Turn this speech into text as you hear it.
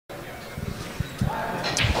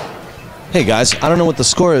Hey guys, I don't know what the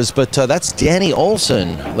score is, but that's Danny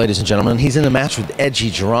Olsen, ladies and gentlemen. He's in a match with Edgie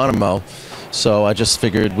Geronimo, so I just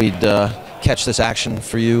figured we'd catch this action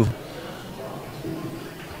for you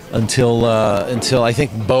until I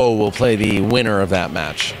think Bo will play the winner of that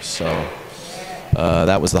match. So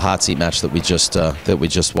that was the hot seat match that we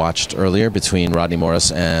just watched earlier between Rodney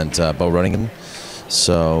Morris and Bo Runningen.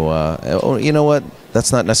 So you know what?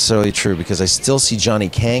 That's not necessarily true because I still see Johnny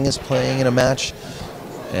Kang is playing in a match.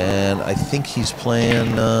 And I think he's playing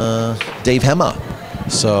Dave Hema.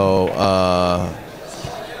 So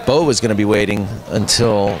Bo is going to be waiting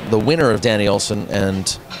until the winner of Danny Olsen and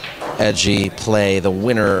Edgie play the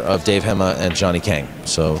winner of Dave Hema and Johnny Kang.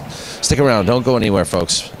 So stick around. Don't go anywhere,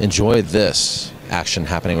 folks. Enjoy this action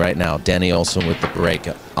happening right now. Danny Olsen with the break.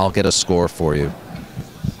 I'll get a score for you.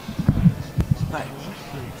 Hi.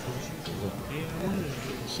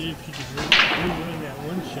 See if you can win that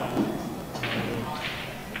one shot.